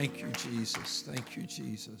Thank you, Jesus. Thank you,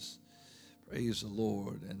 Jesus. Praise the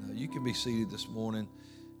Lord. And you can be seated this morning.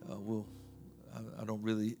 I don't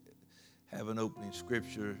really have an opening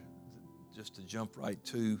scripture just to jump right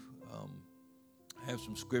to. I have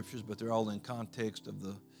some scriptures, but they're all in context of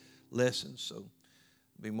the lesson, so it'll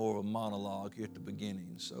be more of a monologue here at the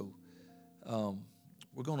beginning. So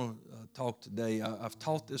we're going to talk today. I've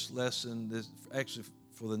taught this lesson. Actually,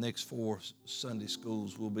 for the next 4 Sunday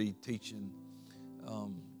schools, we'll be teaching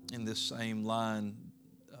in this same line,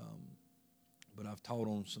 but I've taught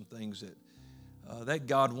on some things that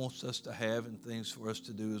God wants us to have and things for us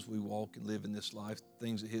to do as we walk and live in this life,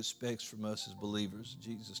 things that He expects from us as believers.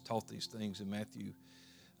 Jesus taught these things in Matthew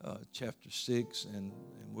chapter 6, and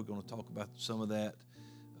we're going to talk about some of that.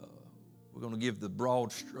 We're going to give the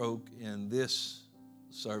broad stroke in this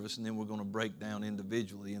service, and then we're going to break down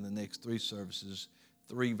individually in the next 3 services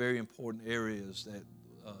 3 very important areas that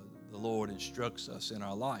the Lord instructs us in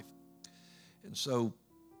our life. And so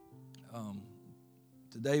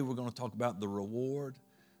today we're going to talk about the reward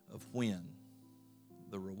of when.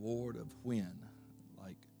 The reward of when.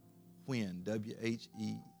 Like when,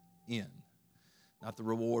 W-H-E-N. Not the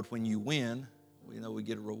reward when you win. We know we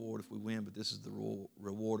get a reward if we win, but this is the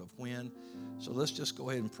reward of when. So let's just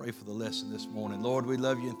go ahead and pray for the lesson this morning. Lord, we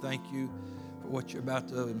love you and thank you for what you're about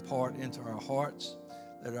to impart into our hearts.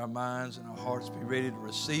 Let our minds and our hearts be ready to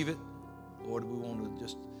receive it. Lord, we want to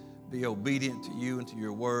just be obedient to you and to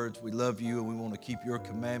your words. We love you and we want to keep your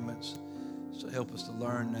commandments. So help us to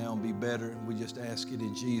learn now and be better. And we just ask it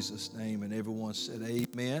in Jesus' name. And everyone said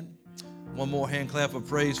amen. One more hand clap of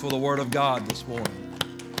praise for the word of God this morning.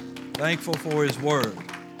 Thankful for his word.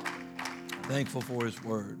 Thankful for his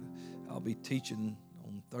word. I'll be teaching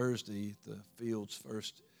on Thursday at the Field's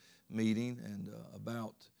first meeting and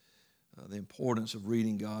about the importance of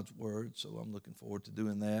reading God's word. So I'm looking forward to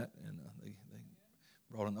doing that. And they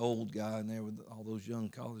brought an old guy in there with all those young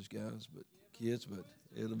college guys, kids, but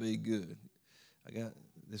it'll be good. I got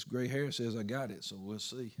this gray hair says I got it, so we'll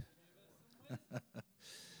see.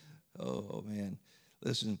 Oh, man.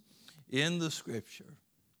 Listen, in the scripture,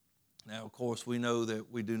 now, of course, we know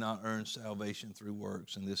that we do not earn salvation through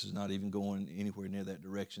works, and this is not even going anywhere near that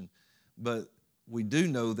direction. But we do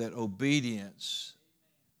know that obedience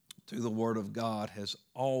to the Word of God has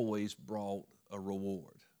always brought a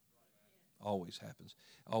reward. Always happens.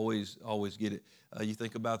 Always get it. You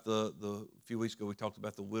think about the few weeks ago we talked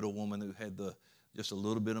about the widow woman who had just a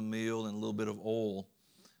little bit of meal and a little bit of oil,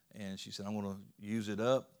 and she said, "I'm going to use it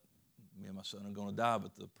up. Me and my son are going to die."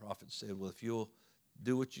 But the prophet said, "Well, if you'll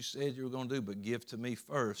do what you said you were going to do, but give to me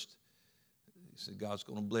first," he said, "God's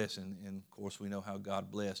going to bless." And of course, we know how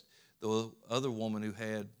God blessed. The other woman who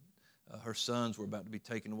had her sons were about to be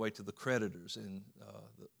taken away to the creditors, and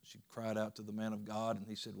she cried out to the man of God, and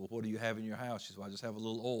he said, "Well, what do you have in your house?" She said, "Well, I just have a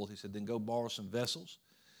little oil." He said, "Then go borrow some vessels,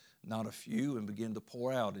 not a few, and begin to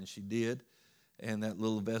pour out." And she did, and that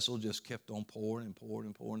little vessel just kept on pouring and pouring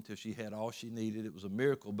and pouring until she had all she needed. It was a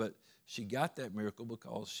miracle, but she got that miracle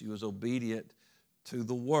because she was obedient to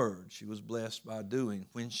the word. She was blessed by doing.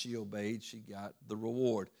 When she obeyed, she got the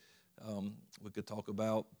reward. We could talk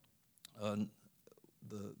about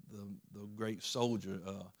the great soldier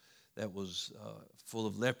that was full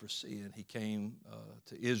of leprosy, and he came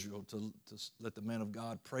to Israel to let the man of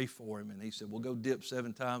God pray for him, and he said, "Well, go dip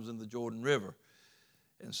 7 times in the Jordan River."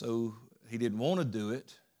 And so he didn't want to do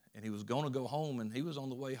it, and he was going to go home, and he was on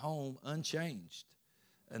the way home unchanged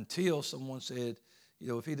until someone said,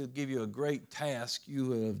 if he'd give you a great task, you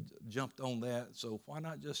would have jumped on that. So why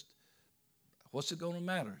not just, what's it going to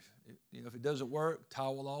matter? If it doesn't work,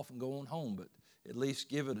 towel off and go on home, but at least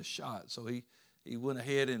give it a shot. So he went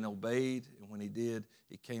ahead and obeyed, and when he did,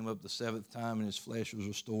 he came up the 7th time, and his flesh was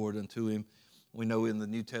restored unto him. We know in the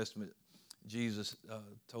New Testament, Jesus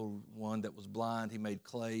told one that was blind, he made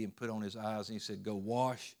clay and put on his eyes, and he said, "Go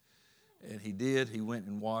wash." And he did. He went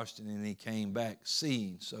and washed, and then he came back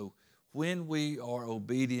seeing. So when we are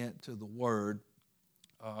obedient to the word,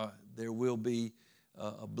 there will be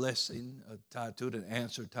a blessing tied to it, an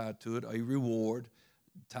answer tied to it, a reward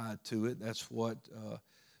tied to it. That's what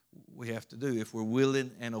we have to do. If we're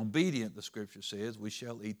willing and obedient, the scripture says, we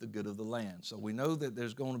shall eat the good of the land. So we know that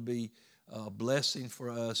there's going to be a blessing for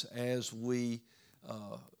us as we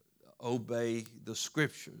obey the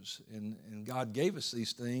scriptures. And God gave us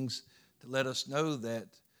these things to let us know that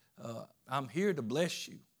I'm here to bless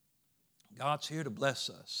you. God's here to bless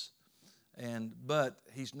us. But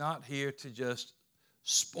he's not here to just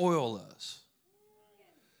spoil us.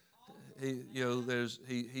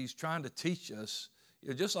 He's trying to teach us,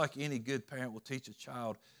 just like any good parent will teach a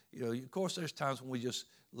child. Of course, there's times when we just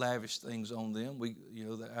lavish things on them.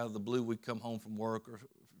 Out of the blue, we come home from work or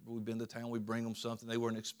we've been to town, we bring them something. They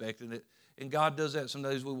weren't expecting it. And God does that. Some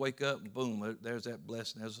days we wake up and boom, there's that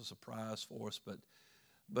blessing as a surprise for us.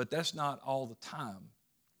 But that's not all the time.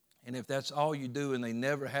 And if that's all you do and they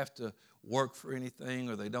never have to work for anything,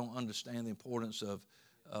 or they don't understand the importance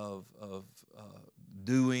of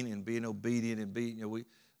doing and being obedient and being,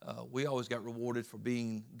 we always got rewarded for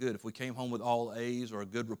being good. If we came home with all A's or a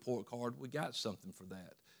good report card, we got something for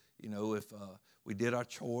that. If we did our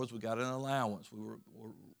chores, we got an allowance. We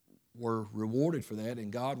were rewarded for that,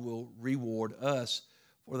 and God will reward us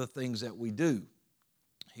for the things that we do.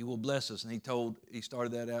 He will bless us. And he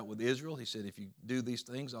started that out with Israel. He said, if you do these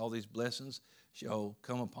things, all these blessings shall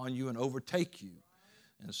come upon you and overtake you.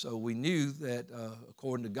 And so we knew that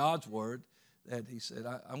according to God's word, that he said,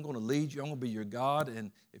 I'm going to lead you. I'm going to be your God.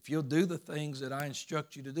 And if you'll do the things that I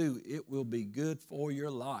instruct you to do, it will be good for your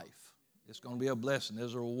life. It's going to be a blessing.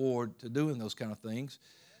 There's a reward to doing those kind of things.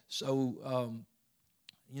 So,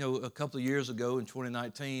 a couple of years ago in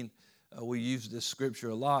 2019, we used this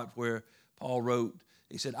scripture a lot where Paul wrote,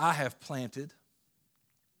 he said, I have planted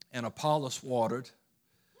and Apollos watered,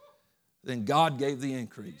 then God gave the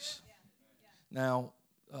increase. Now,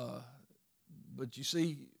 but you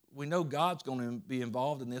see, we know God's going to be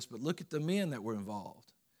involved in this, but look at the men that were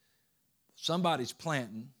involved. Somebody's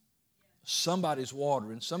planting, somebody's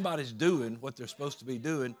watering, somebody's doing what they're supposed to be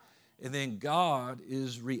doing, and then God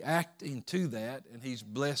is reacting to that, and he's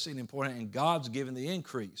blessing and pouring out, and God's giving the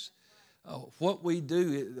increase. What we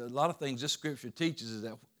do, a lot of things this scripture teaches is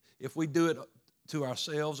that if we do it to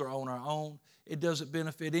ourselves or on our own, it doesn't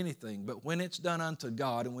benefit anything. But when it's done unto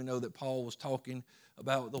God, and we know that Paul was talking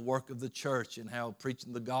about the work of the church and how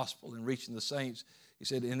preaching the gospel and reaching the saints, he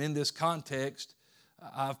said, and in this context,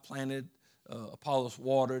 I've planted, Apollos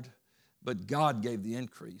watered, but God gave the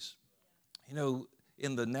increase.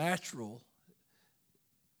 In the natural,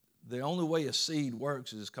 the only way a seed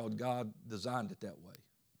works is called God designed it that way.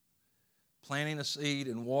 Planting a seed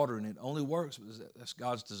and watering it only works because that's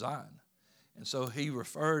God's design. And so he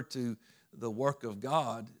referred to the work of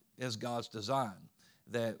God as God's design,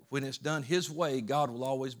 that when it's done his way, God will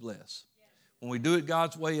always bless. When we do it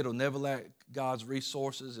God's way, it'll never lack God's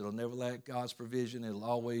resources. It'll never lack God's provision. It'll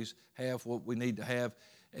always have what we need to have.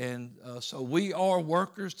 And so we are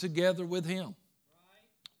workers together with him.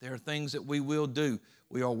 There are things that we will do.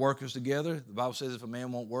 We are workers together. The Bible says if a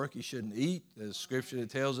man won't work, he shouldn't eat. The scripture that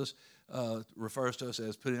tells us, refers to us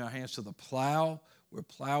as putting our hands to the plow. We're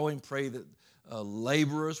plowing. Pray that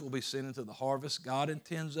laborers will be sent into the harvest. God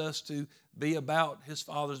intends us to be about his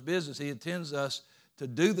Father's business. He intends us to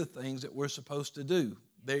do the things that we're supposed to do.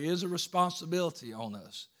 There is a responsibility on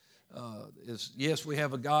us. Yes, we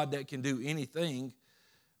have a God that can do anything,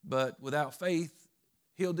 but without faith,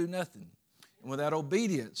 he'll do nothing. And without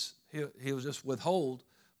obedience, he'll just withhold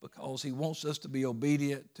because he wants us to be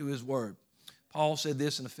obedient to his word. Paul said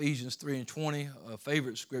this in Ephesians 3:20, a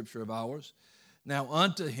favorite scripture of ours. Now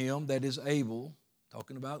unto him that is able,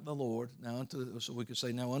 talking about the Lord, so we could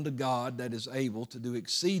say, now unto God that is able to do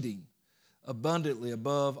exceeding abundantly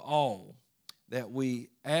above all that we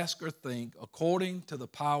ask or think, according to the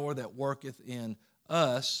power that worketh in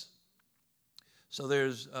us. So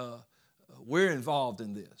we're involved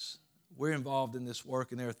in this. We're involved in this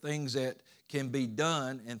work, and there are things that can be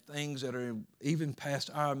done and things that are even past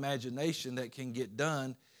our imagination that can get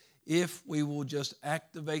done if we will just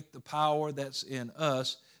activate the power that's in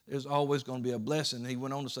us. There's always going to be a blessing. He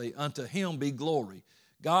went on to say, unto him be glory.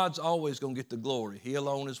 God's always going to get the glory. He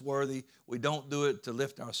alone is worthy. We don't do it to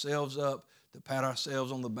lift ourselves up, to pat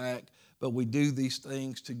ourselves on the back, but we do these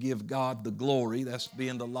things to give God the glory. That's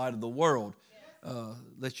being the light of the world.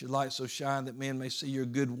 Let your light so shine that men may see your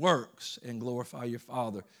good works and glorify your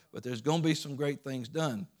Father. But there's going to be some great things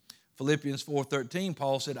done. Philippians 4:13,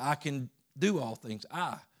 Paul said, I can do all things.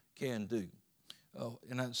 I can do.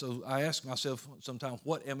 So I ask myself sometimes,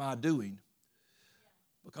 what am I doing?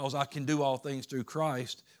 Because I can do all things through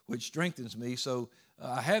Christ, which strengthens me. So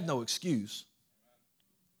I have no excuse.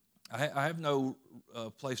 I have no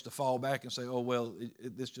place to fall back and say, oh, well,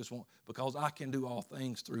 this just won't, because I can do all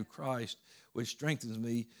things through Christ, which strengthens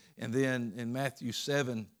me. And then in Matthew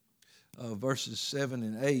 7, verses 7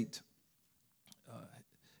 and 8,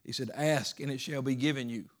 he said, ask, and it shall be given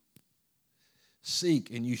you. Seek,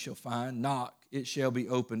 and you shall find. Knock, it shall be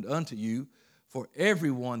opened unto you. For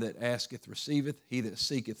everyone that asketh receiveth, he that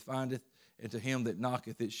seeketh findeth, and to him that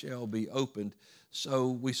knocketh it shall be opened. So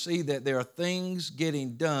we see that there are things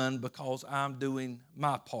getting done because I'm doing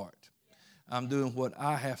my part. I'm doing what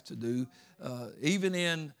I have to do. Even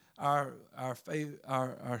in our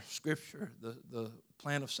scripture, the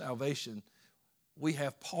plan of salvation, we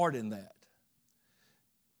have part in that.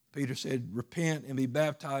 Peter said, repent and be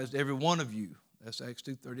baptized, every one of you. That's Acts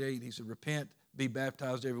 2:38. He said, repent, be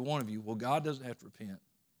baptized, every one of you. Well, God doesn't have to repent,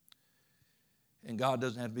 and God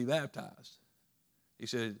doesn't have to be baptized. He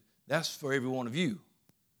said, that's for every one of you.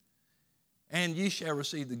 And ye shall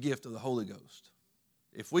receive the gift of the Holy Ghost.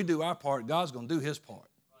 If we do our part, God's going to do his part.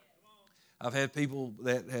 I've had people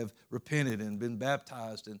that have repented and been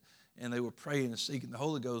baptized, and they were praying and seeking the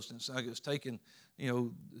Holy Ghost, and so it's taken,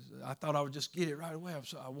 I thought I would just get it right away.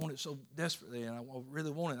 I want it so desperately, and I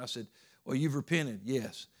really want it. I said, well, you've repented,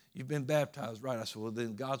 yes. You've been baptized, right. I said, well,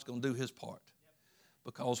 then God's going to do his part.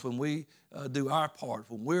 Because when we do our part,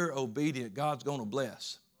 when we're obedient, God's going to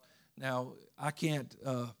bless. Now, I can't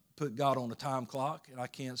put God on a time clock, and I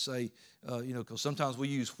can't say, because sometimes we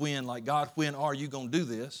use when, like, God, when are you going to do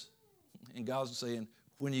this? And God's saying,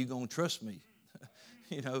 when are you going to trust me?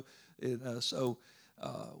 So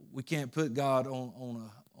we can't put God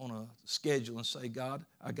on a schedule and say, God,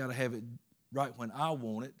 I got to have it right when I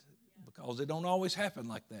want it, because it don't always happen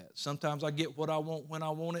like that. Sometimes I get what I want when I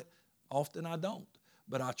want it. Often I don't.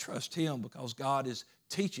 But I trust him because God is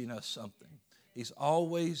teaching us something. He's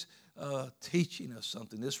always teaching us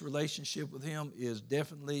something. This relationship with him is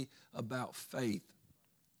definitely about faith.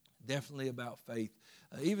 Definitely about faith.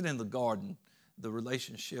 Even in the garden, the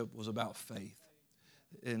relationship was about faith.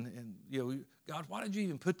 And God, why did you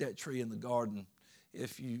even put that tree in the garden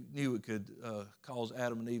if you knew it could cause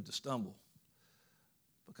Adam and Eve to stumble?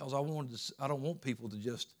 Because I don't want people to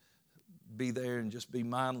just be there and just be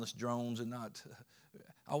mindless drones and not.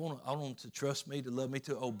 I want them to trust me, to love me,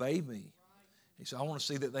 to obey me. He said, I want to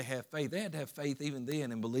see that they have faith. They had to have faith even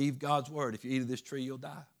then and believe God's word. If you eat of this tree, you'll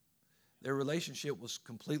die. Their relationship was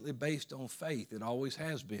completely based on faith. It always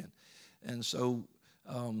has been. And so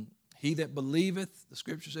he that believeth, the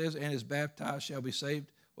scripture says, and is baptized shall be saved.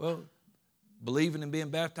 Well, believing and being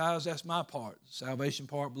baptized, that's my part. Salvation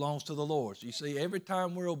part belongs to the Lord. So you see, every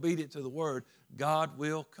time we're obedient to the word, God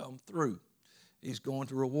will come through. He's going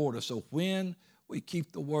to reward us. So when we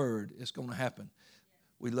keep the word, it's going to happen.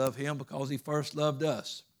 We love him because he first loved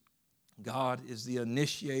us. God is the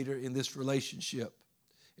initiator in this relationship,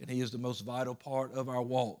 and he is the most vital part of our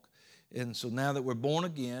walk. And so now that we're born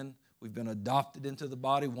again, we've been adopted into the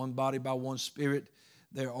body by one spirit.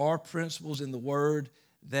 There are principles in the word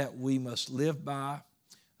that we must live by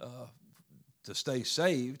to stay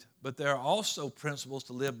saved, but there are also principles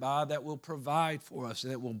to live by that will provide for us,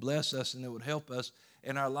 and that will bless us, and that would help us,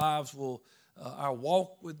 and our lives will, our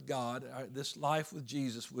walk with God, this life with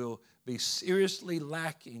Jesus will be seriously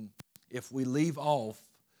lacking if we leave off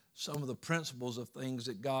some of the principles of things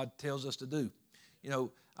that God tells us to do.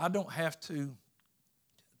 I don't have to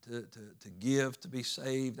give to be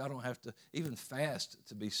saved. I don't have to even fast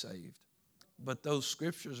to be saved. But those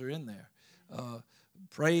scriptures are in there.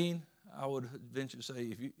 Praying, I would venture to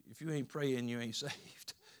say, if you ain't praying, you ain't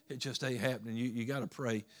saved. It just ain't happening. You got to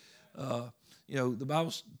pray. The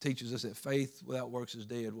Bible teaches us that faith without works is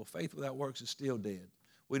dead. Well, faith without works is still dead.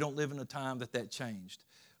 We don't live in a time that changed.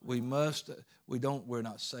 We're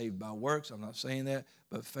not saved by works. I'm not saying that,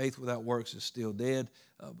 but faith without works is still dead.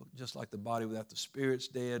 Just like the body without the spirit's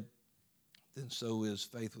dead, then so is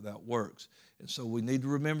faith without works. And so we need to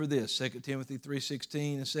remember this, 2 Timothy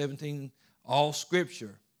 3:16 and 17, all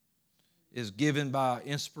scripture is given by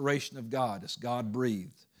inspiration of God. It's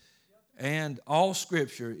God-breathed. And all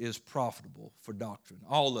scripture is profitable for doctrine,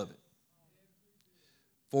 all of it.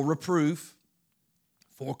 For reproof,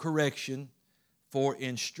 for correction, for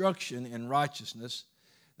instruction in righteousness,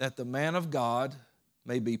 that the man of God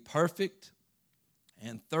may be perfect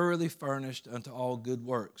and thoroughly furnished unto all good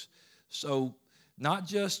works. So not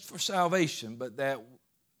just for salvation, but that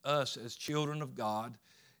us as children of God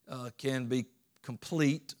can be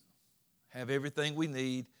complete, have everything we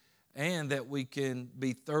need, and that we can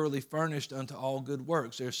be thoroughly furnished unto all good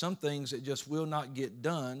works. There are some things that just will not get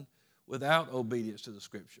done without obedience to the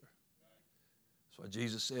Scripture. That's why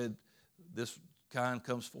Jesus said, this kind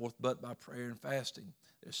comes forth but by prayer and fasting.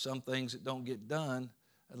 There's some things that don't get done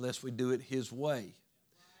unless we do it his way.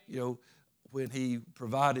 When he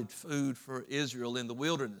provided food for Israel in the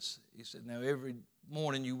wilderness, he said, now every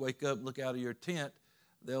morning you wake up, look out of your tent,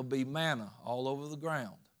 there'll be manna all over the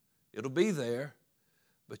ground. It'll be there,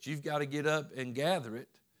 but you've got to get up and gather it.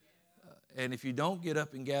 And if you don't get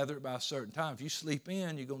up and gather it by a certain time, if you sleep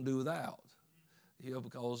in, you're going to do without.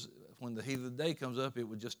 Because when the heat of the day comes up, it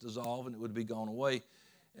would just dissolve and it would be gone away.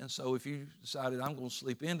 And so if you decided, I'm going to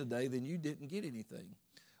sleep in today, then you didn't get anything.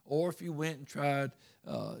 Or if you went and tried,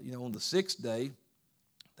 on the sixth day,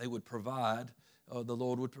 they would provide, the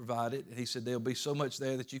Lord would provide it. And he said, there'll be so much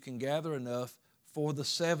there that you can gather enough for the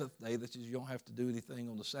seventh day, that you don't have to do anything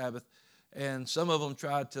on the Sabbath. And some of them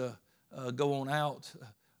tried to go on out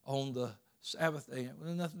on the Sabbath day. Well,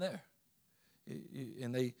 there's nothing there.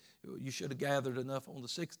 And you should have gathered enough on the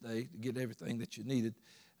sixth day to get everything that you needed.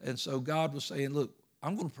 And so God was saying, look,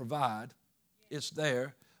 I'm going to provide. It's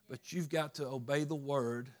there, but you've got to obey the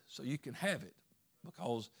word so you can have it,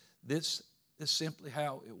 because this is simply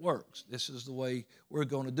how it works. This is the way we're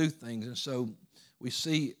going to do things. And so we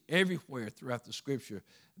see everywhere throughout the Scripture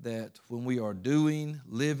that when we are doing,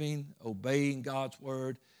 living, obeying God's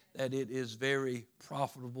word, that it is very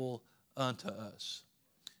profitable unto us.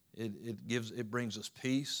 It brings us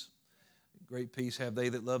peace. Great peace have they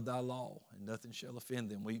that love thy law, and nothing shall offend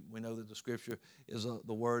them. We know that the Scripture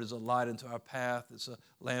the word is a light unto our path. It's a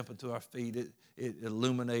lamp unto our feet. It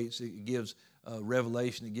illuminates. It gives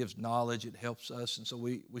revelation. It gives knowledge. It helps us. And so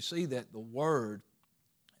we see that the word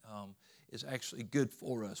is actually good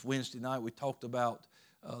for us. Wednesday night we talked about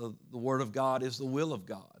the word of God is the will of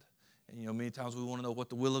God. And many times we want to know what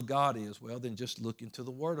the will of God is. Well, then just look into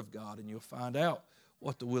the word of God and you'll find out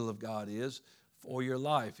what the will of God is for your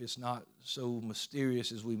life. It's not so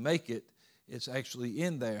mysterious as we make it. It's actually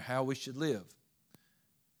in there, how we should live.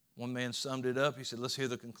 One man summed it up. He said, let's hear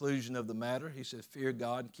the conclusion of the matter. He said, fear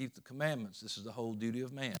God and keep the commandments. This is the whole duty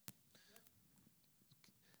of man.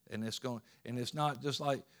 And it's not just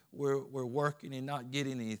like we're working and not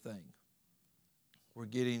getting anything.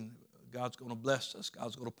 God's going to bless us.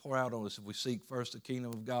 God's going to pour out on us. If we seek first the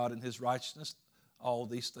kingdom of God and his righteousness, all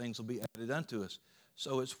these things will be added unto us.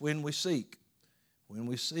 So it's when we seek. When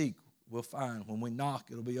we seek, we'll find. When we knock,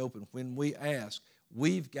 it'll be open. When we ask,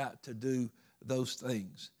 we've got to do those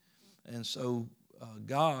things. And so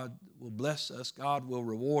God will bless us. God will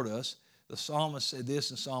reward us. The psalmist said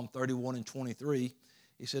this in Psalm 31 and 23.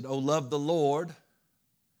 He said, "O love the Lord,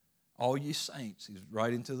 all ye saints." He's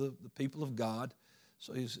writing to the people of God.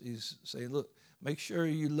 So he's saying, look, make sure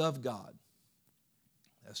you love God.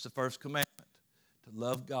 That's the first commandment, to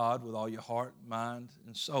love God with all your heart, mind,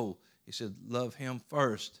 and soul. He said, love him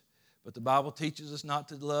first. But the Bible teaches us not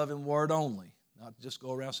to love in word only, not to just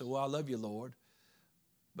go around and say, well, I love you, Lord.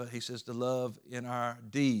 But he says to love in our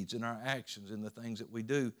deeds, in our actions, in the things that we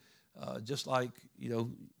do. Just like,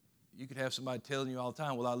 you could have somebody telling you all the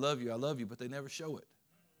time, well, I love you, but they never show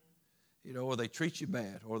it. Or they treat you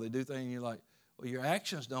bad, or they do things and you're like, well, your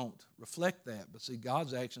actions don't reflect that. But see,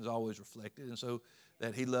 God's actions always reflect it, and so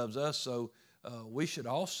that he loves us. So we should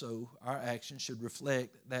also, our actions should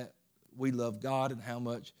reflect that we love God and how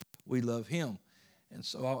much we love him. And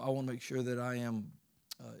so I want to make sure that I am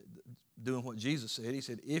doing what Jesus said. He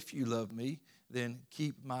said, if you love me, then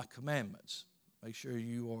keep my commandments. Make sure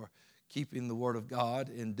you are keeping the word of God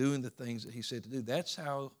and doing the things that he said to do. That's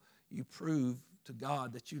how you prove to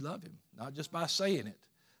God that you love him, not just by saying it,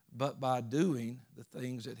 but by doing the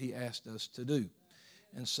things that he asked us to do.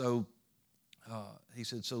 And so he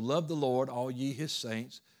said, so love the Lord, all ye his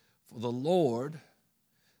saints, for the Lord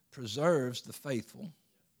preserves the faithful.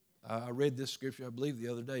 I read this scripture, I believe, the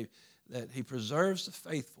other day, that he preserves the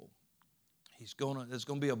faithful. There's going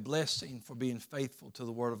to be a blessing for being faithful to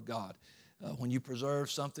the word of God. When you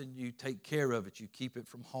preserve something, you take care of it. You keep it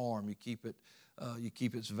from harm. You keep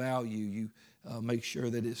its value. You make sure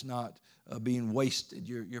that it's not being wasted.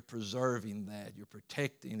 You're preserving that. You're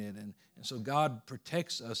protecting it. And so God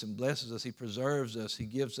protects us and blesses us. He preserves us. He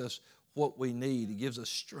gives us what we need. He gives us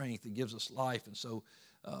strength. He gives us life. And so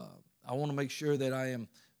I want to make sure that I am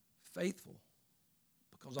faithful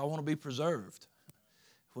because I want to be preserved.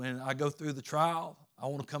 When I go through the trial, I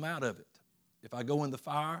want to come out of it. If I go in the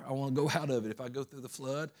fire, I want to go out of it. If I go through the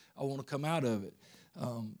flood, I want to come out of it.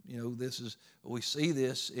 We see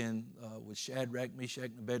this with Shadrach, Meshach,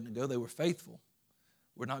 and Abednego. They were faithful.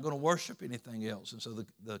 We're not going to worship anything else. And so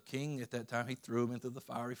the king at that time, he threw them into the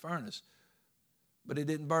fiery furnace. But it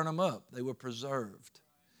didn't burn them up. They were preserved.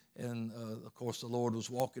 And, of course, the Lord was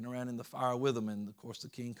walking around in the fire with them. And, of course, the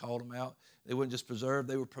king called them out. They weren't just preserved.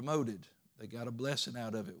 They were promoted. They got a blessing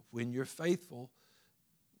out of it. When you're faithful,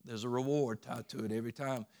 there's a reward tied to it every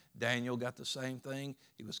time. Daniel got the same thing.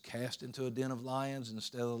 He was cast into a den of lions. And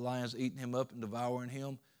instead of the lions eating him up and devouring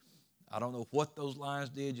him, I don't know what those lions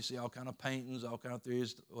did. You see all kind of paintings, all kind of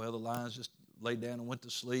theories. Well, the lions just laid down and went to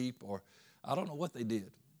sleep, or I don't know what they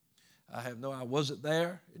did. I wasn't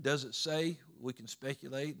there. It doesn't say. We can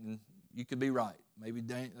speculate, and you could be right. Maybe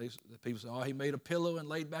people say, oh, he made a pillow and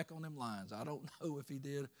laid back on them lions. I don't know if he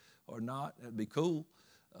did or not. That'd be cool.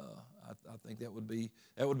 I think that would be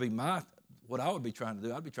what I would be trying to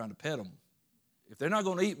do. I'd be trying to pet them. If they're not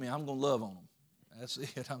going to eat me, I'm going to love on them. That's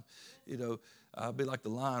it. I'll be like the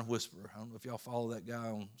lion whisperer. I don't know if y'all follow that guy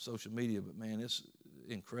on social media, but man, it's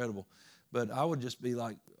incredible. But I would just be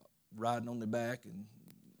like riding on the back and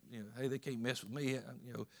hey, they can't mess with me.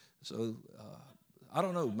 So I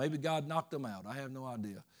don't know. Maybe God knocked them out. I have no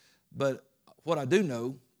idea. But what I do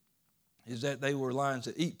know is that they were lions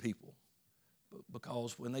that eat people,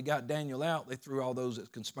 because when they got Daniel out, they threw all those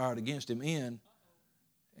that conspired against him in,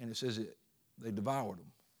 and it says they devoured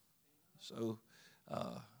them. So,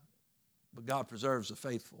 but God preserves the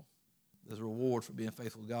faithful. There's a reward for being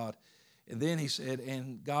faithful to God. And then he said,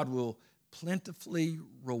 and God will plentifully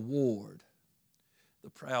reward the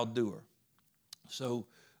proud doer. So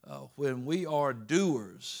when we are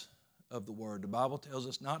doers of the word, the Bible tells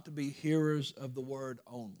us not to be hearers of the word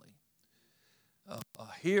only.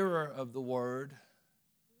 A hearer of the word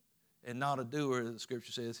and not a doer, the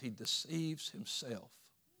scripture says, he deceives himself.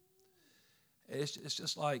 It's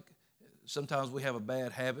just like sometimes we have a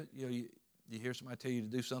bad habit. You hear somebody tell you to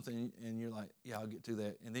do something, and you're like, yeah, I'll get to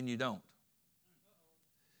that, and then you don't.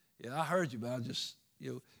 Yeah, I heard you, but I just,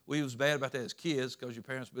 we was bad about that as kids, because your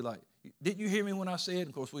parents would be like, didn't you hear me when I said? And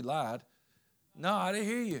of course, we lied. No, I didn't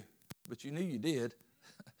hear you, but you knew you did.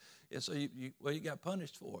 And so you got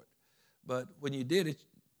punished for it. But when you did it,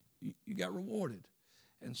 you got rewarded.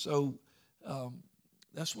 And so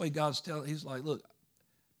that's the way God's telling. He's like, look,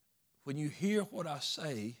 when you hear what I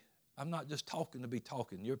say, I'm not just talking to be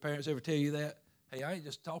talking. Your parents ever tell you that? Hey, I ain't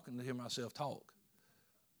just talking to hear myself talk.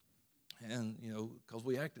 And, because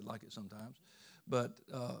we acted like it sometimes. But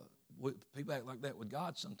people act like that with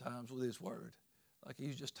God sometimes with his word. Like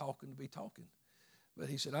he's just talking to be talking. But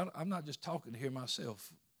he said, I'm not just talking to hear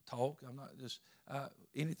myself talk. I'm not just,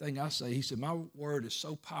 anything I say, he said, my word is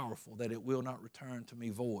so powerful that it will not return to me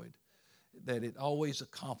void, that it always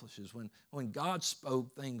accomplishes. When God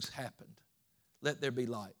spoke, things happened. Let there be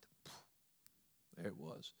light. There it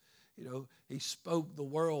was. He spoke the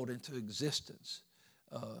world into existence.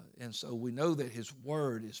 And so we know that his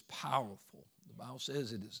word is powerful. The Bible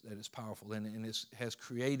says that it's powerful, and it has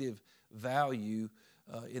creative value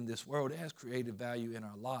in this world. It has creative value in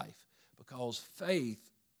our life, because faith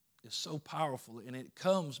is so powerful, and it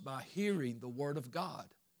comes by hearing the word of God.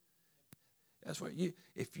 That's where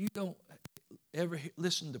if you don't ever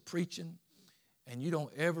listen to preaching and you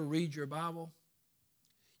don't ever read your Bible,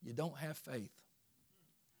 you don't have faith.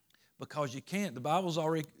 Because you can't. The Bible's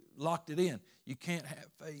already locked it in. You can't have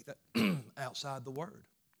faith outside the word.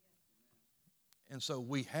 And so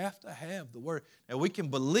we have to have the word. Now we can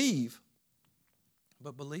believe,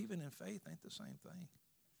 but believing in faith ain't the same thing.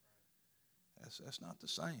 That's not the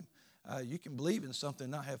same. You can believe in something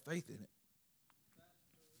and not have faith in it.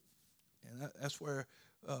 And that's where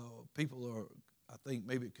people are, I think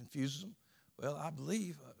maybe it confuses them. Well, I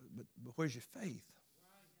believe, but where's your faith?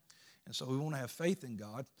 And so we want to have faith in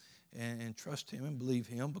God and trust him and believe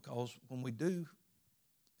him, because when we do,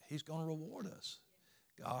 he's going to reward us.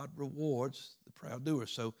 God rewards the proud doer.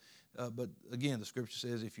 So, but again, the scripture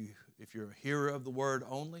says if you're a hearer of the word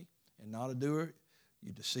only and not a doer,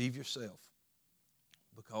 you deceive yourself.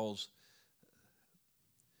 Because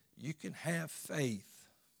you can have faith.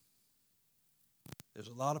 There's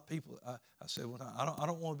a lot of people. I said one time, I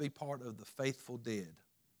don't want to be part of the faithful dead.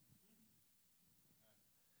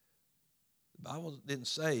 The Bible didn't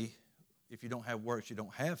say if you don't have works, you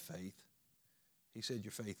don't have faith. He said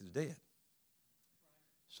your faith is dead.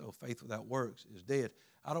 So faith without works is dead.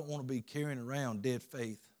 I don't want to be carrying around dead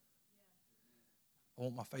faith. I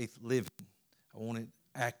want my faith living. I want it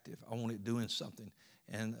active. I want it doing something.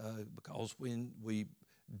 And because when we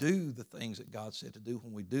do the things that God said to do,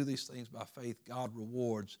 when we do these things by faith, God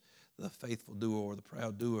rewards the faithful doer or the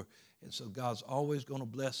proud doer. And so God's always going to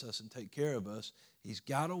bless us and take care of us. He's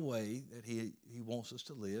got a way that he wants us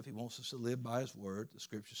to live. He wants us to live by his word. The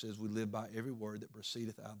scripture says we live by every word that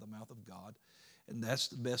proceedeth out of the mouth of God. And that's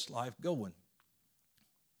the best life going.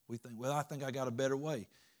 We think, well, I think I got a better way.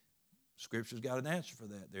 Scripture's got an answer for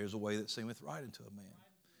that. There's a way that seemeth right unto a man.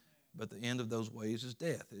 But the end of those ways is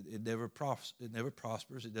death. It never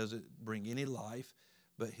prospers. It doesn't bring any life.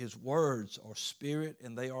 But his words are spirit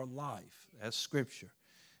and they are life. That's Scripture.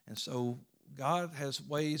 And so God has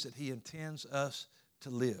ways that he intends us to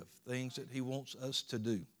live, things that he wants us to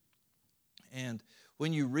do. And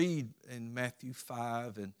when you read in Matthew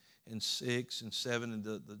 5 and 6 and 7 and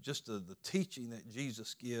the teaching that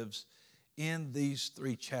Jesus gives in these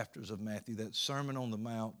 3 chapters of Matthew, that Sermon on the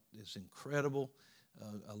Mount is incredible.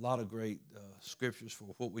 A lot of great scriptures for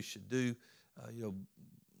what we should do.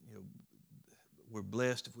 We're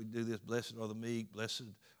blessed if we do this. Blessed are the meek. Blessed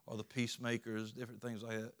are the peacemakers. Different things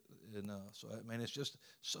like that. And so, man, it's just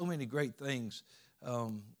so many great things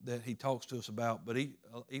that he talks to us about. But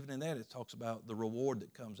even in that, it talks about the reward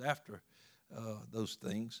that comes after those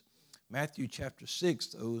things. Matthew chapter 6,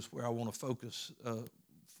 though, is where I want to focus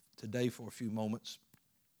today for a few moments.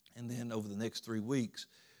 And then over the next 3 weeks,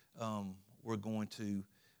 we're going to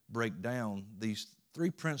break down these 3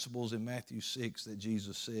 principles in Matthew 6 that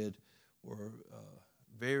Jesus said were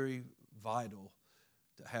very vital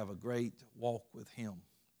to have a great walk with him.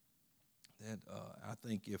 That I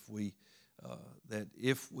think if we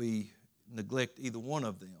neglect either one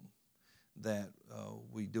of them, that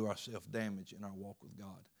we do ourselves damage in our walk with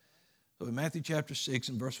God. So in Matthew chapter 6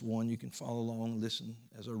 and verse 1, you can follow along, listen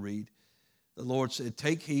as I read. The Lord said,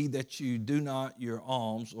 "Take heed that you do not your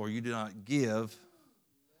alms, or you do not give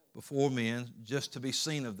before men just to be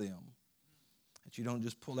seen of them." That you don't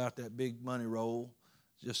just pull out that big money roll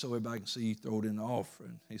just so everybody can see you throw it in the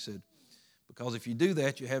offering. He said, because if you do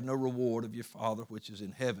that, you have no reward of your Father which is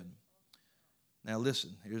in heaven. Now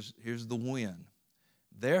listen, here's the when.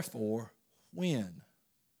 Therefore, when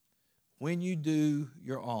you do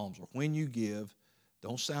your alms or when you give,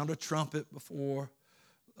 don't sound a trumpet before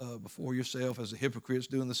yourself as the hypocrites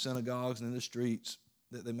do in the synagogues and in the streets,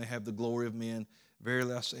 that they may have the glory of men.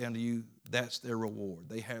 Verily I say unto you, that's their reward.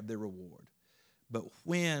 They have their reward. But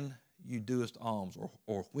when you doest alms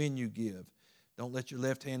or when you give, don't let your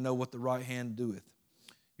left hand know what the right hand doeth.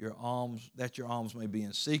 Your alms may be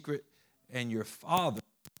in secret, and your Father,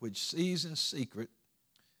 which sees in secret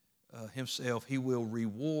himself, he will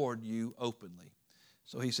reward you openly.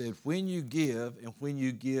 So he said, when you give, and when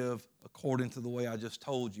you give according to the way I just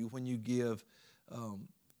told you, when you give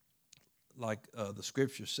like the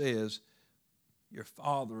scripture says, your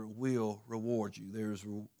Father will reward you. There's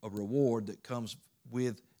a reward that comes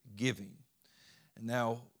with giving. And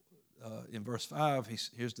now in verse 5,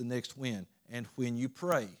 here's the next when. And when you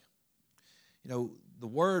pray. You know, the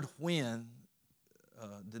word when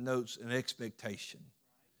denotes an expectation.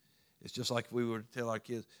 It's just like if we were to tell our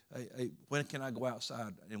kids, hey, when can I go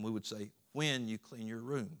outside? And we would say, when you clean your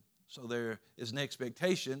room. So there is an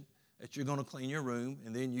expectation that you're going to clean your room,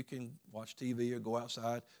 and then you can watch TV or go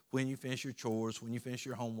outside when you finish your chores, when you finish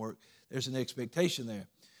your homework. There's an expectation there.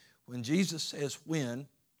 When Jesus says when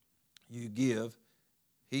you give,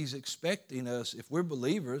 he's expecting us, if we're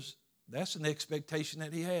believers, that's an expectation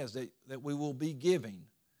that he has, that we will be giving,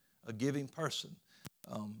 a giving person.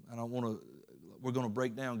 And we're going to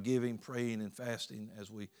break down giving, praying, and fasting as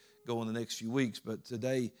we go in the next few weeks. But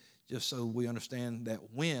today, just so we understand that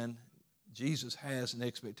when Jesus has an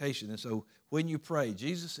expectation. And so when you pray,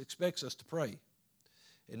 Jesus expects us to pray,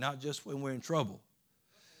 and not just when we're in trouble.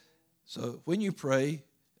 So when you pray,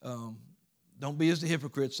 don't be as the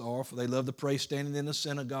hypocrites are, for they love to pray standing in the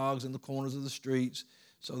synagogues and the corners of the streets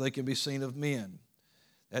so they can be seen of men.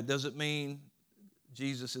 That doesn't mean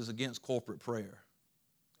Jesus is against corporate prayer.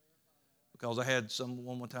 Because I had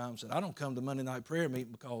someone one time said, I don't come to Monday night prayer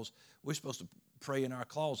meeting because we're supposed to pray in our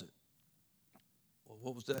closet. Well,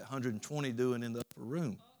 what was that 120 doing in the upper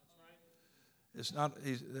room? It's not.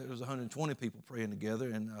 There was 120 people praying together,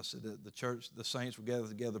 and I said that the church, the saints were gathered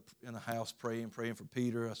together in a house praying for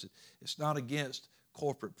Peter. I said, it's not against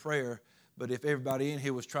corporate prayer, but if everybody in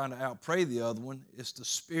here was trying to out-pray the other one, it's the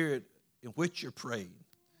spirit in which you're praying.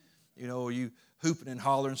 You know, are you hooping and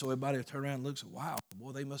hollering so everybody will turn around and looks, wow,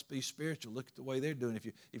 boy, they must be spiritual. Look at the way they're doing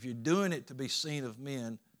it. If you're doing it to be seen of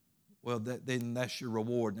men, well, then that's your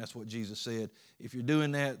reward, and that's what Jesus said. If you're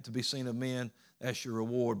doing that to be seen of men, that's your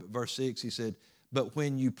reward. But verse 6, he said, but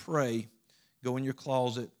when you pray, go in your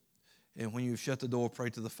closet, and when you shut the door, pray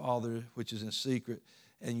to the Father which is in secret,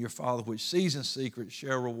 and your Father which sees in secret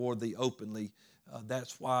shall reward thee openly.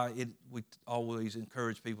 That's why we always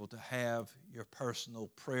encourage people to have your personal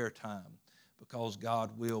prayer time, because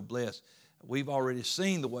God will bless. We've already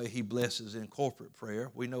seen the way he blesses in corporate prayer.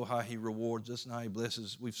 We know how he rewards us and how he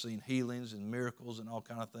blesses. We've seen healings and miracles and all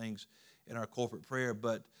kind of things in our corporate prayer.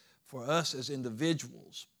 But for us as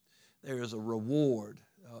individuals, there is a reward,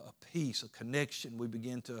 a peace, a connection. We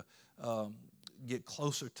begin to get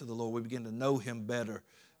closer to the Lord. We begin to know him better.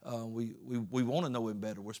 We want to know him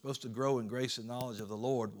better. We're supposed to grow in grace and knowledge of the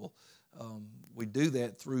Lord. Well, we do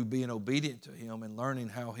that through being obedient to him and learning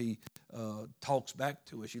how he talks back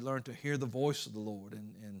to us. You learn to hear the voice of the Lord.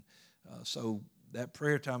 And so that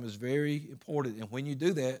prayer time is very important. And when you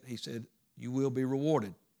do that, he said, you will be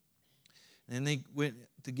rewarded. And then he went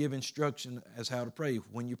to give instruction as how to pray.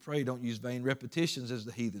 When you pray, don't use vain repetitions as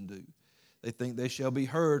the heathen do. They think they shall be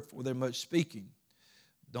heard for their much speaking.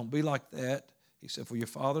 Don't be like that. He said, for your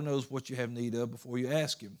Father knows what you have need of before you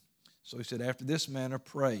ask him. So he said, after this manner,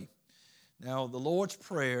 pray. Now, the Lord's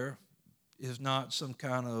Prayer is not some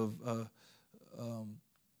kind of,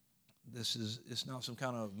 it's not some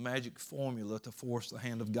kind of magic formula to force the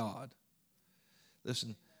hand of God.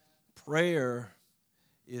 Listen, prayer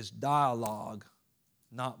is dialogue,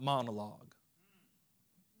 not monologue.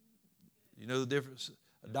 You know the difference?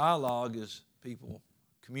 A dialogue is people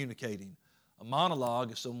communicating. A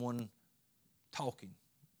monologue is someone talking,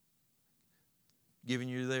 giving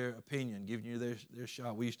you their opinion, giving you their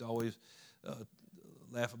shot. We used to always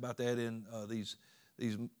laugh about that in these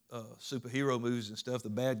superhero movies and stuff. The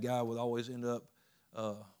bad guy would always end up,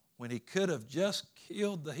 when he could have just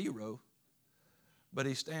killed the hero, but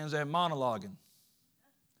he stands there monologuing.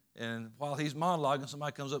 And while he's monologuing,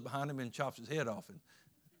 somebody comes up behind him and chops his head off.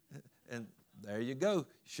 And there you go.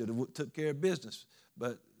 Should have took care of business.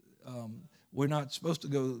 But we're not supposed to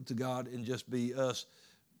go to God and just be us,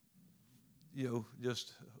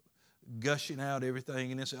 just gushing out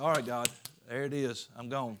everything and then say, all right, God, there it is. I'm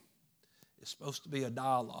gone. It's supposed to be a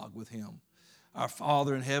dialogue with him. Our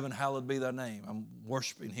Father in heaven, hallowed be thy name. I'm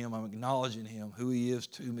worshiping him. I'm acknowledging him, who he is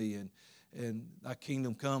to me. And thy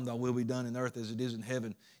kingdom come, thy will be done in earth as it is in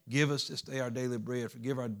heaven. Give us this day our daily bread.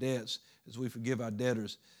 Forgive our debts as we forgive our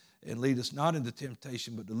debtors. And lead us not into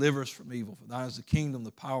temptation, but deliver us from evil. For thine is the kingdom,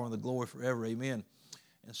 the power, and the glory forever. Amen.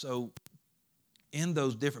 And so in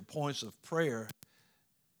those different points of prayer,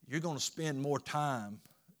 you're going to spend more time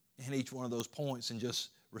in each one of those points than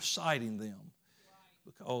just reciting them.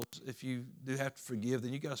 Because if you do have to forgive,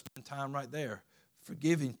 then you got to spend time right there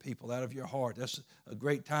forgiving people out of your heart. That's a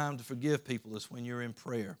great time to forgive people, is when you're in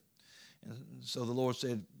prayer. And so the Lord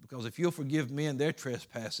said, because if you'll forgive men their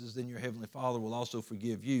trespasses, then your heavenly Father will also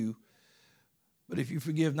forgive you. But if you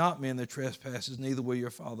forgive not men their trespasses, neither will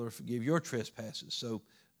your Father forgive your trespasses. So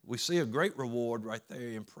we see a great reward right there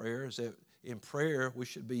in prayer, is that in prayer we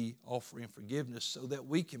should be offering forgiveness so that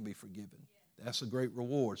we can be forgiven. That's a great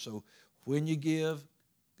reward. So when you give,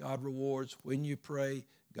 God rewards. When you pray,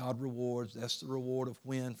 God rewards. That's the reward of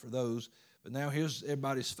when for those. But now here's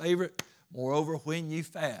everybody's favorite. Moreover, when you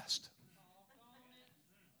fast.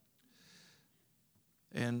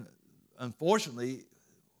 And unfortunately,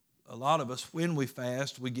 a lot of us, when we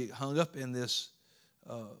fast, we get hung up in this,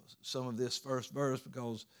 some of this first verse,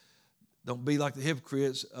 because don't be like the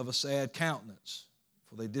hypocrites of a sad countenance,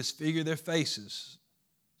 for they disfigure their faces,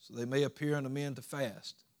 so they may appear unto men to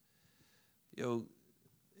fast.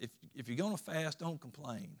 If you're going to fast, don't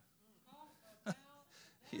complain.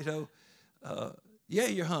 Yeah,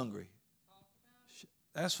 you're hungry.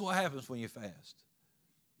 That's what happens when you fast.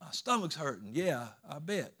 My stomach's hurting. Yeah, I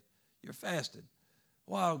bet. You're fasting.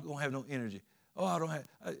 Well, I don't have no energy. Oh, I don't have.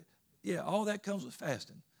 Yeah, all that comes with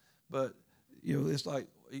fasting. But, it's like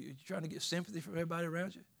you're trying to get sympathy from everybody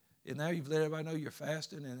around you. And now you've let everybody know you're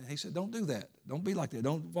fasting. And he said, don't do that. Don't be like that.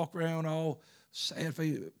 Don't walk around all sad,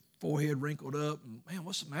 forehead wrinkled up. And, man,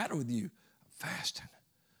 what's the matter with you? I'm fasting.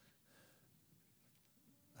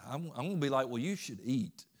 I'm going to be like, well, you should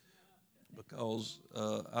eat. Because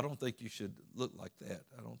I don't think you should look like that.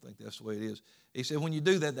 I don't think that's the way it is. He said, when you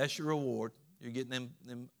do that, that's your reward. You're getting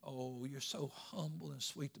them, oh, you're so humble and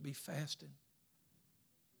sweet to be fasting.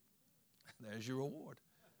 There's your reward.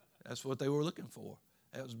 That's what they were looking for.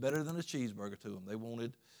 That was better than a cheeseburger to them. They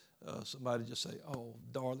wanted somebody to just say, oh,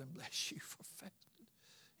 darling, bless you for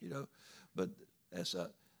fasting. But that's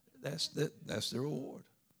the reward.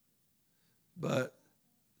 But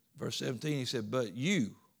verse 17, he said, but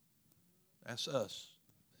you, that's us.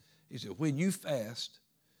 He said, when you fast,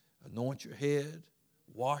 anoint your head,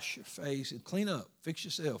 wash your face, and clean up, fix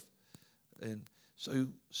yourself. And so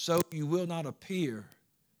you will not appear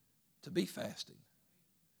to be fasting.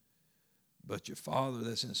 But your Father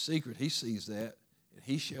that's in secret, he sees that, and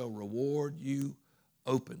he shall reward you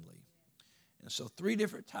openly. And so 3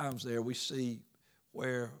 different times there we see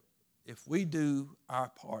where if we do our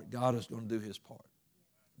part, God is going to do his part.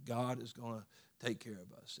 God is going to take care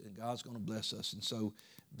of us, and God's going to bless us. And so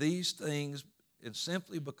these things, and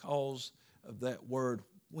simply because of that word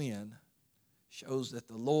when, shows that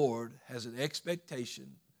the Lord has an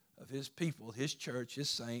expectation of his people, his church, his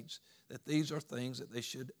saints, that these are things that they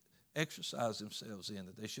should exercise themselves in,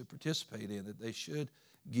 that they should participate in, that they should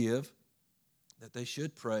give, that they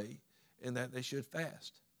should pray, and that they should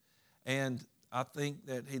fast. And I think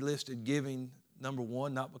that he listed giving, number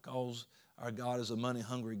one, not because our God is a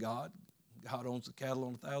money-hungry God. God owns the cattle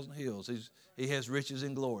on 1,000 hills. He has riches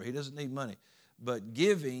and glory. He doesn't need money. But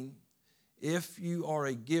giving, if you are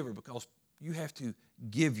a giver, because you have to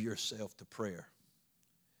give yourself to prayer,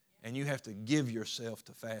 and you have to give yourself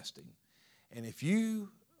to fasting. And if you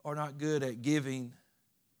are not good at giving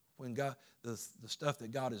when God, the stuff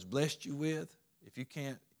that God has blessed you with, if you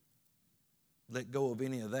can't let go of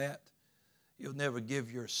any of that, you'll never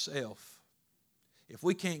give yourself. If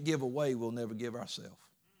we can't give away, we'll never give ourselves.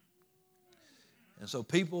 And so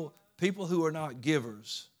people who are not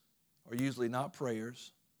givers are usually not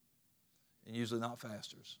prayers and usually not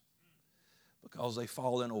fasters, because they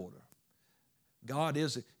fall in order. God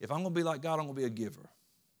is, if I'm going to be like God, I'm going to be a giver.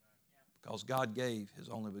 Because God gave his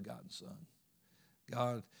only begotten Son.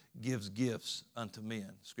 God gives gifts unto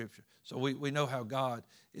men, Scripture. So we know how God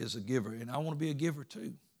is a giver, and I want to be a giver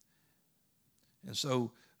too. And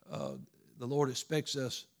so the Lord expects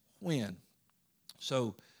us when.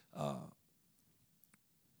 So,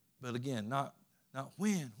 but again, not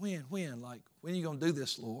when, like, when are you going to do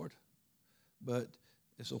this, Lord? But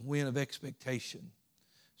it's a when of expectation,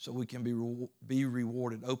 so we can be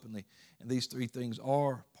rewarded openly. And these three things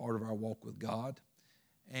are part of our walk with God.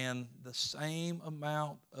 And the same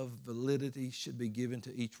amount of validity should be given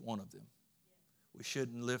to each one of them. We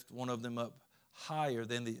shouldn't lift one of them up higher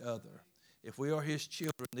than the other. If we are his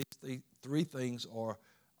children, these three things are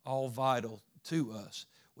all vital to us.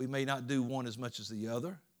 We may not do one as much as the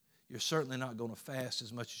other. You're certainly not going to fast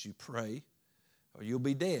as much as you pray, or you'll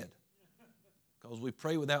be dead, because we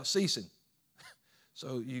pray without ceasing.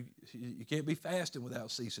 So you can't be fasting without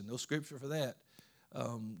ceasing. No scripture for that.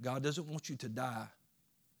 God doesn't want you to die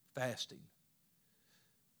fasting.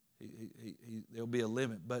 There'll be a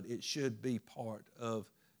limit, but it should be part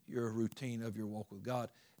of your routine of your walk with God.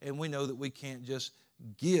 And we know that we can't just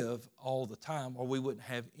give all the time, or we wouldn't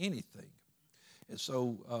have anything. And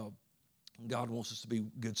so God wants us to be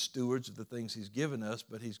good stewards of the things he's given us,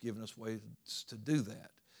 but he's given us ways to do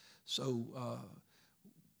that. So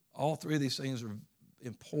all three of these things are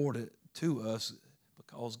important to us,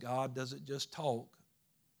 because God doesn't just talk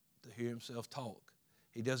to hear himself talk.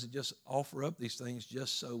 He doesn't just offer up these things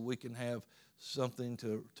just so we can have something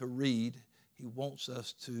to read. He wants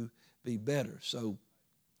us to be better. So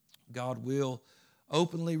God will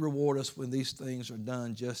openly reward us when these things are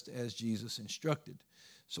done just as Jesus instructed.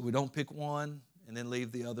 So we don't pick one and then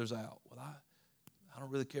leave the others out. Well, I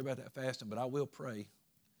don't really care about that fasting, but I will pray.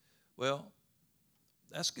 Well,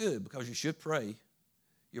 that's good, because you should pray.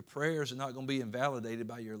 Your prayers are not going to be invalidated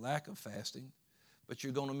by your lack of fasting, but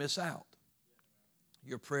you're going to miss out.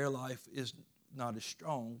 Your prayer life is not as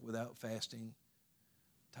strong without fasting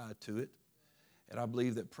tied to it. And I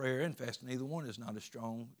believe that prayer and fasting, either one, is not as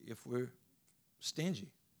strong if we're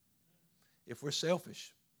stingy, if we're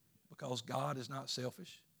selfish, because God is not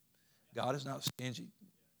selfish. God is not stingy.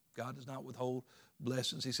 God does not withhold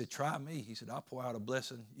blessings. He said, try me. He said, I'll pour out a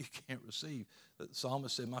blessing you can't receive. The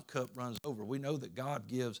psalmist said, my cup runs over. We know that God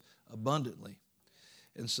gives abundantly.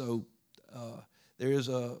 And so there is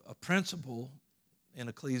a principle in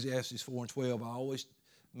Ecclesiastes 4:12. I always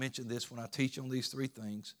mention this when I teach on these three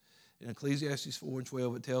things. In Ecclesiastes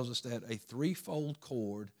 4:12, it tells us that a threefold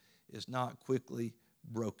cord is not quickly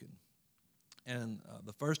broken. And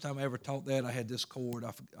the first time I ever taught that, I had this cord.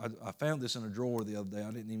 I found this in a drawer the other day.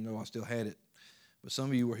 I didn't even know I still had it. But some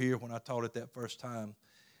of you were here when I taught it that first time.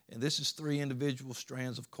 And this is 3 individual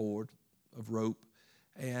strands of cord, of rope.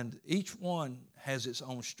 And each one has its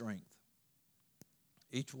own strength.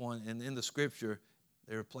 Each one. And in the Scripture,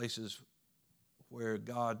 there are places where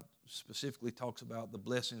God specifically talks about the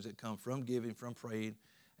blessings that come from giving, from praying,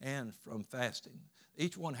 and from fasting.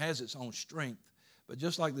 Each one has its own strength. But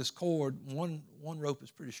just like this cord, one rope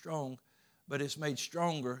is pretty strong, but it's made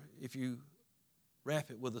stronger if you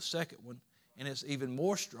wrap it with a second one, and it's even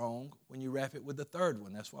more strong when you wrap it with the third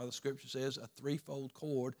one. That's why the Scripture says a threefold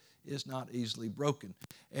cord is not easily broken.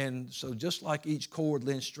 And so just like each cord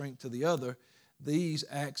lends strength to the other, these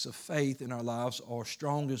acts of faith in our lives are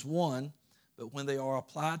strong as one, but when they are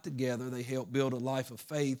applied together, they help build a life of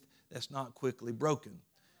faith that's not quickly broken.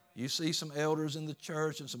 You see some elders in the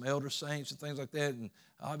church and some elder saints and things like that, and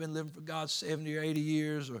I've been living for God 70 or 80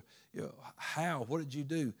 years, or how? What did you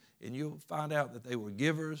do? And you'll find out that they were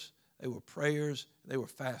givers, they were prayers, they were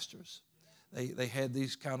fasters. They had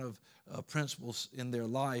these kind of principles in their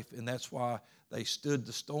life, and that's why they stood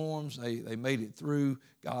the storms. They made it through.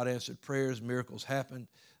 God answered prayers. Miracles happened.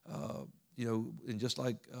 And just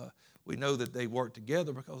like we know that they worked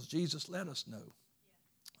together because Jesus let us know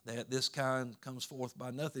that this kind comes forth by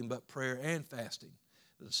nothing but prayer and fasting.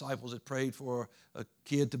 The disciples had prayed for a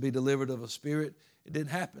kid to be delivered of a spirit. It didn't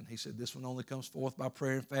happen. He said this one only comes forth by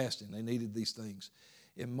prayer and fasting. They needed these things.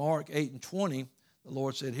 In Mark 8:20, the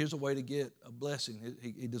Lord said, here's a way to get a blessing.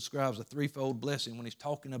 He describes a threefold blessing when he's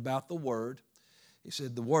talking about the Word. He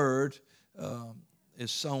said the Word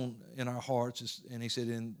is sown in our hearts. And he said,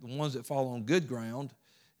 in the ones that fall on good ground,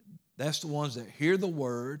 that's the ones that hear the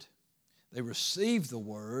Word. They receive the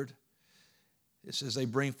Word. It says they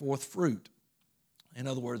bring forth fruit. In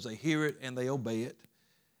other words, they hear it and they obey it.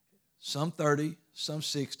 Some 30, some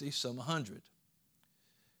 60, some 100.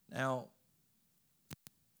 Now,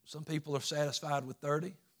 some people are satisfied with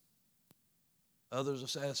 30. Others are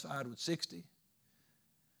satisfied with 60.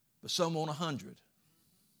 But some want 100.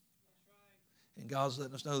 And God's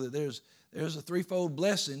letting us know that there's a threefold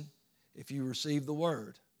blessing if you receive the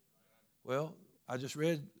word. Well, I just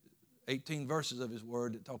read 18 verses of his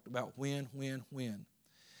word that talked about when. And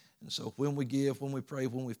so when we give, when we pray,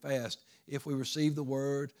 when we fast, if we receive the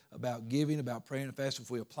word about giving, about praying and fasting,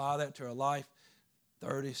 if we apply that to our life,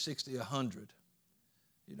 30, 60, 100.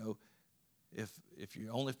 You know, if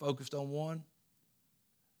you're only focused on one,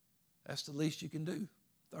 that's the least you can do,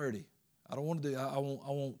 30. I don't want to do, I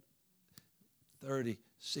want 30,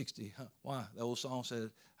 60. Why? The old song said,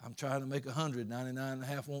 I'm trying to make 100, 99 and a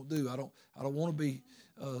half won't do. I don't want to be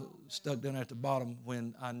stuck down at the bottom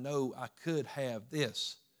when I know I could have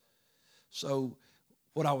this. So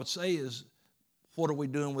what I would say is, what are we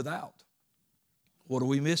doing without? What are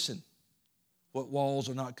we missing? What walls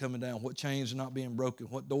are not coming down? What chains are not being broken?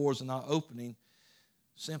 What doors are not opening?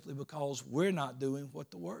 Simply because we're not doing what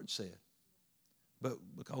the Word said. But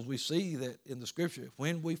because we see that in the Scripture,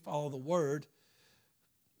 when we follow the Word,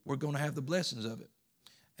 we're going to have the blessings of it.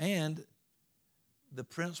 And the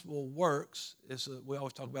principle works. We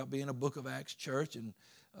always talk about being a Book of Acts church, and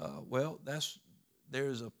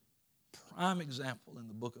there's a prime example in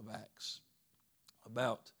the Book of Acts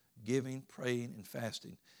about giving, praying, and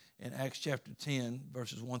fasting. In Acts chapter 10,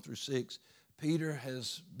 verses 1 through 6, Peter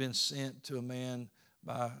has been sent to a man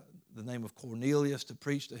by the name of Cornelius to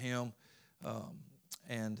preach to him.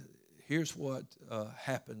 And here's what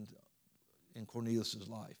happened in Cornelius'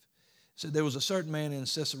 life. It said, there was a certain man in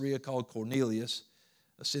Caesarea called Cornelius,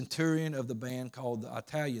 a centurion of the band called the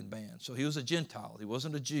Italian band. So he was a Gentile. He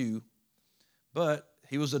wasn't a Jew, but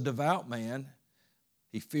he was a devout man.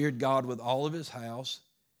 He feared God with all of his house.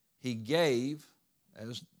 He gave,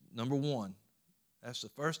 as number one. That's the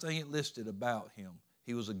first thing it listed about him.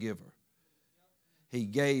 He was a giver. He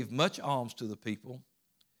gave much alms to the people,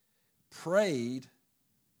 prayed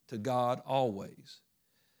to God always.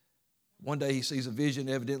 One day he sees a vision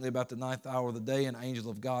evidently about the 9th hour of the day. An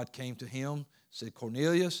angel of God came to him, said,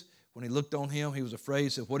 Cornelius. When he looked on him, he was afraid. He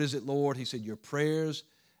said, what is it, Lord? He said, your prayers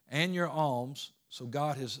and your alms. So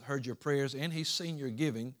God has heard your prayers and he's seen your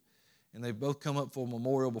giving. And they've both come up for a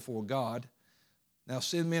memorial before God. Now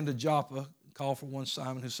send men to Joppa, call for one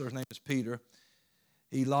Simon, whose name is Peter.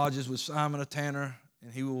 He lodges with Simon a tanner,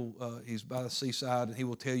 and he's by the seaside, and he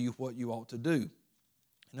will tell you what you ought to do.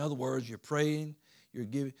 In other words, you're praying, you're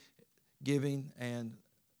giving, and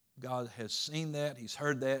God has seen that, he's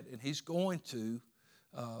heard that, and he's going to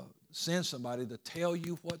send somebody to tell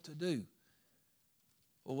you what to do.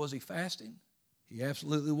 Well, was he fasting? He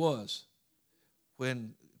absolutely was.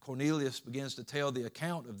 When Cornelius begins to tell the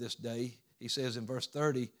account of this day, he says in verse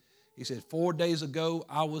 30, he said, 4 days ago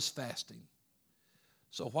I was fasting.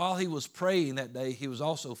 So while he was praying that day, he was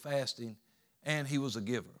also fasting, and he was a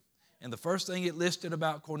giver. And the first thing it listed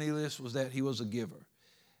about Cornelius was that he was a giver.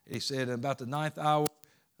 He said, about the 9th hour,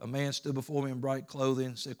 a man stood before me in bright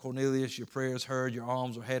clothing, said, Cornelius, your prayers heard, your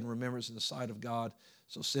alms are had in remembrance in the sight of God.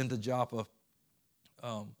 So send to Joppa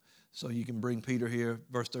so you can bring Peter here.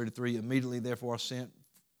 Verse 33, immediately therefore I sent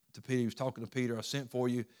to Peter. He was talking to Peter. I sent for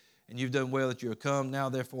you, and you've done well that you have come. Now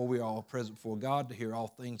therefore we are all present before God to hear all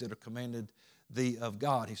things that are commanded thee of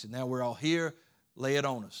God. He said, now we're all here. Lay it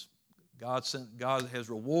on us. God has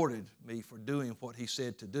rewarded me for doing what he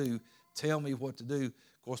said to do. Tell me what to do.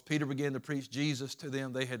 Of course, Peter began to preach Jesus to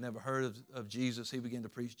them. They had never heard of Jesus. He began to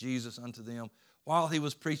preach Jesus unto them. While he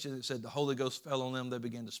was preaching, it said the Holy Ghost fell on them. They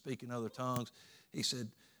began to speak in other tongues. He said,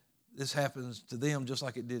 this happens to them just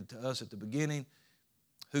like it did to us at the beginning.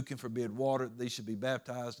 Who can forbid water? They should be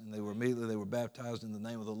baptized. And they were baptized in the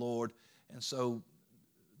name of the Lord. And so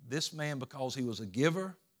this man, because he was a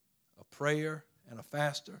giver, a prayer, and a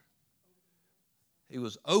faster, he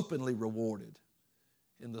was openly rewarded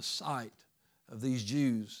in the sight of these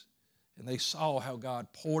Jews. And they saw how God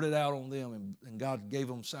poured it out on them, and God gave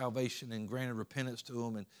them salvation and granted repentance to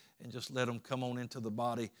them and just let them come on into the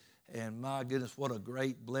body. And my goodness, what a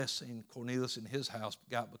great blessing Cornelius and his house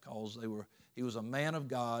got, because he was a man of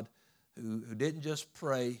God who didn't just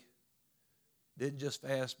pray, didn't just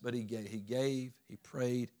fast, but he gave, he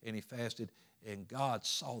prayed, and he fasted, and God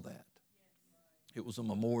saw that. It was a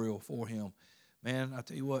memorial for him. Man, I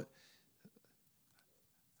tell you what,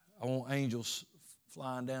 I want angels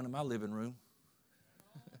flying down in my living room.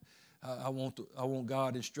 I want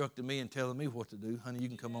God instructing me and telling me what to do. Honey, you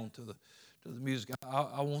can come on to the music.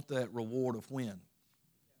 I want that reward of when.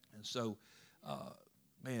 And so,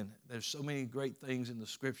 man, there's so many great things in the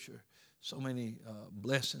Scripture, so many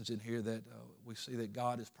blessings in here that we see that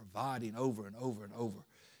God is providing over and over and over.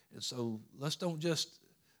 And so let's don't just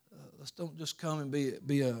come and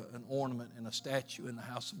be an ornament and a statue in the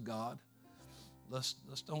house of God. Let's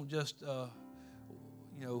don't just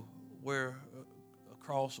wear a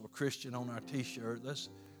cross or Christian on our T-shirt.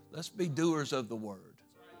 Let's be doers of the Word.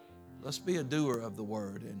 Let's be a doer of the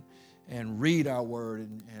Word and read our Word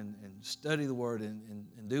and study the Word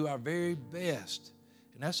and do our very best.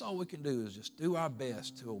 And that's all we can do is just do our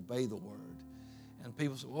best to obey the Word. And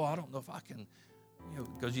people say, well, I don't know if I can,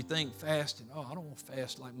 because you think fasting, I don't want to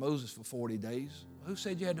fast like Moses for 40 days. Who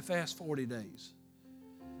said you had to fast 40 days?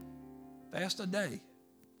 Fast a day.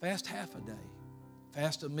 Fast half a day.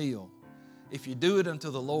 Fast a meal. If you do it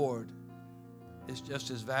unto the Lord, it's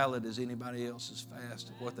just as valid as anybody else's fast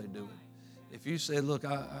of what they're doing. If you say, look,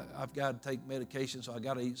 I've got to take medication, so I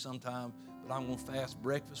got to eat sometime, but I'm going to fast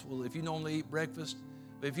breakfast. Well, if you normally eat breakfast,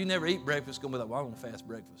 but if you never eat breakfast, it's going to be like, well, I'm going to fast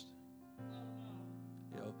breakfast.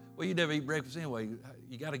 Well, you never eat breakfast anyway.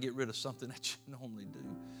 You got to get rid of something that you normally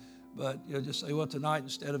do. But, just say, well, tonight,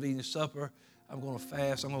 instead of eating supper, I'm going to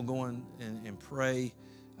fast. I'm going to go in and pray.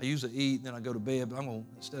 I usually eat, and then I go to bed. But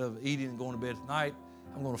instead of eating and going to bed tonight,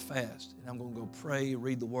 I'm going to fast. And I'm going to go pray,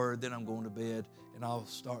 read the Word, then I'm going to bed, and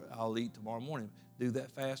I'll eat tomorrow morning. Do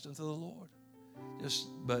that fast unto the Lord.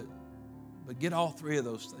 But get all three of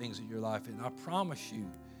those things in your life, and I promise you,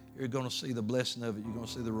 you're going to see the blessing of it. You're going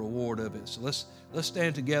to see the reward of it. So let's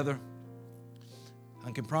stand together.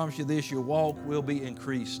 I can promise you this, your walk will be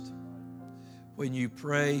increased when you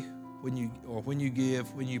pray, when you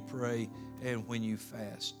give, when you pray, and when you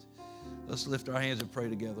fast. Let's lift our hands and pray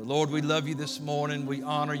together. Lord, we love you this morning. We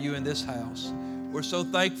honor you in this house. We're so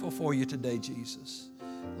thankful for you today, Jesus.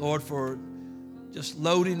 Lord, for just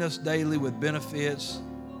loading us daily with benefits,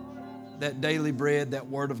 that daily bread, that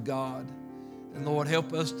Word of God. And Lord,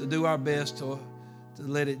 help us to do our best to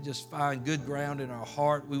let it just find good ground in our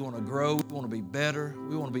heart. We want to grow. We want to be better.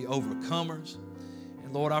 We want to be overcomers.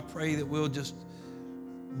 And Lord, I pray that we'll just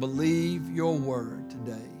believe your Word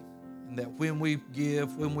today. And that when we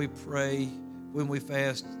give, when we pray, when we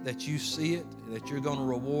fast, that you see it, and that you're going to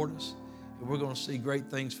reward us. And we're going to see great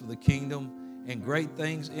things for the kingdom and great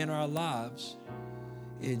things in our lives.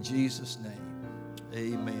 In Jesus' name,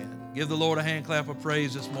 amen. Give the Lord a hand clap of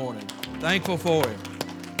praise this morning. Thankful for Him.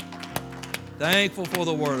 Thankful for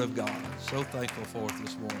the Word of God. So thankful for it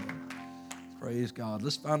this morning. Praise God.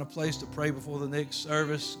 Let's find a place to pray before the next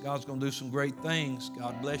service. God's going to do some great things.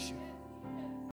 God bless you.